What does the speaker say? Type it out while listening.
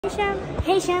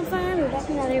Hey Shamfan, we're back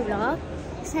in another vlog.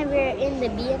 This time we're in the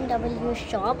BMW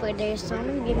shop where there's so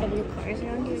many BMW cars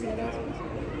around here.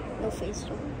 No face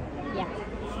though. Yeah.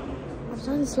 I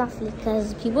thought it's lovely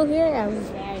because people here are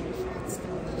very fast.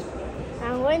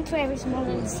 I'm going through every small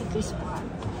little secret spot.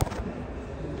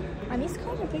 And these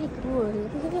cars are pretty cool.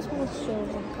 Look at this one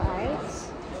shows of cars.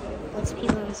 What's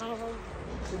people inside of them?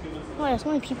 Oh, there's so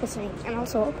many people saying. And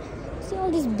also, see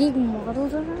all these big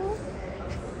models around?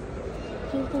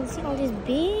 You can see all these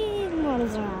big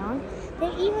models around. They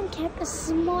even kept a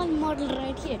small model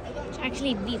right here, which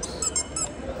actually beeps.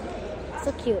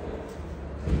 So cute.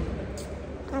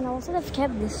 And also they've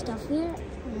kept this stuff here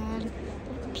and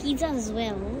pizza as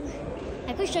well.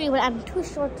 I could show you, but I'm too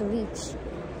short to reach.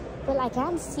 Well, I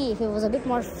can see if it was a bit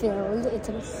more filled. It's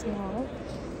a bit small.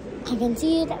 I can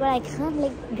see it, but I can't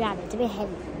like grab it. It's a bit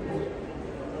heavy.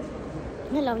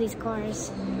 I love these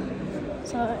cars.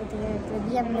 So the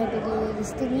BMW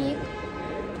is thingy.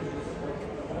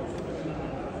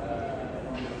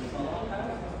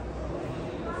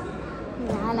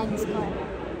 Yeah, I like this car.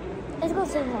 Let's go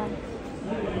sit one.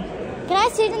 Can I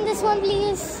sit in this one,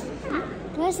 please?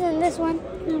 Can I sit in this one?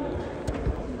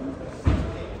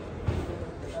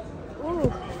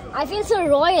 Ooh, I feel so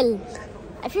royal.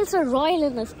 I feel so royal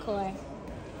in this car.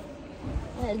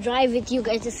 I'll drive with you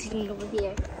guys just sitting over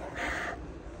here.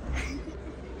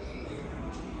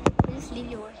 Leave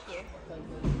you over here.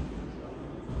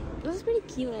 This is pretty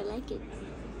cute. I like it.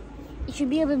 It should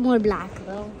be a bit more black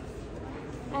though.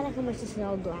 I like how much this is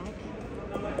all black.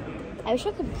 I wish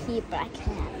I could keep, but I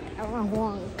can't. I want to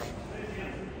wonk.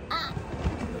 Ah,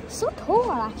 so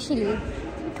tall actually. Too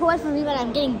tall for me when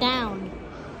I'm getting down.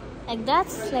 Like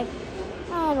that's like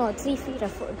I don't know, 3 feet or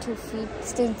 2 feet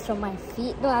distance from my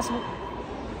feet. No, that's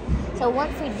so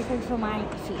 1 feet different from my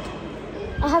feet.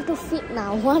 I have 2 feet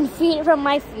now. 1 feet from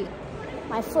my feet.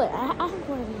 My foot. I don't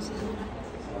know what it is.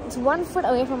 It's 1 foot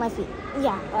away from my feet.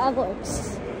 Yeah, that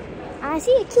works. And I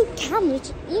see a cute camel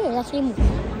which is actually moving.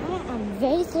 I'm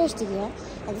very thirsty here.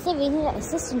 And they say we need an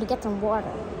assistant to get some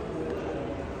water.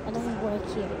 That doesn't work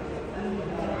here.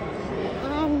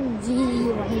 I'm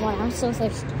really wanting water. I'm so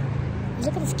thirsty.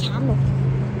 Look at this camel.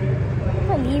 If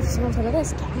I leave someone to look at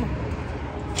this camel.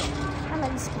 I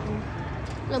like this camel.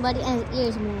 Little buddy and his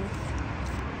ears move.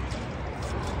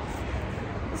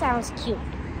 Sounds cute.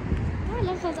 I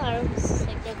love how the Arabs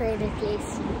like decorated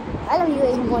place. I love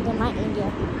UAE more than my India.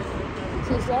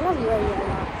 Seriously, I love UAE a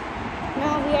lot.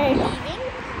 Now we are leaving.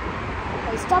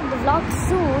 I'll stop the vlog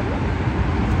soon.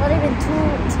 Not even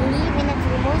 3 minutes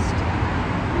almost.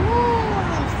 Moon.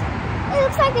 It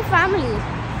looks like a family.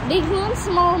 Big moon,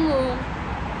 small moon.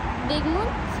 Big moon,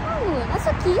 small moon. That's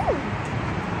so cute.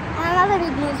 And another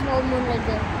big moon, small moon right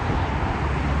there.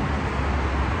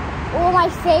 Oh, my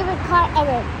favorite car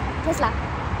ever, Tesla.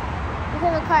 My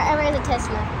favorite car ever is a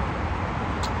Tesla.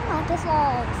 Oh,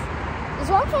 Tesla. There's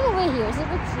one from over here. It's a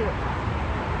bit cute.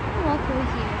 I'll walk over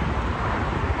here.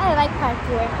 I like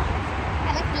parkour.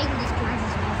 I like playing with these cars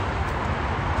as well.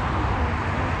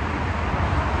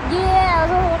 Yeah, I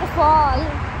was over the fall.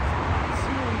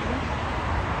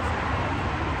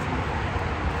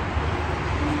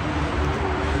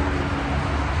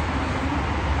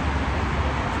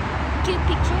 Cute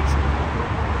pictures.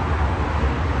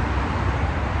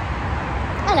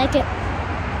 I like it.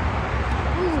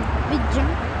 Ooh, big jump.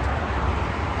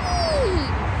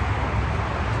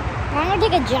 I'm gonna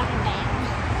take a jump down.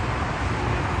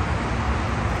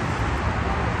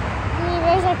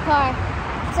 Where's our car?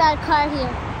 It's our car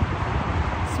here.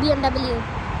 It's BMW.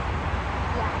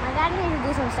 Yeah, my dad needs to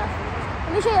do some stuff.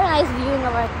 Let me show you a nice viewing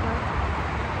of our car.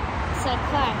 It's our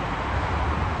car.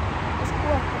 It's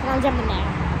cool. And I'll jump in there.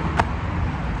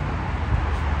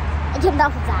 I jumped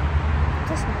off of that.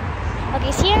 Just now.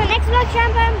 Okay, see you in the next vlog,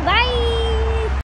 Shampan. Bye!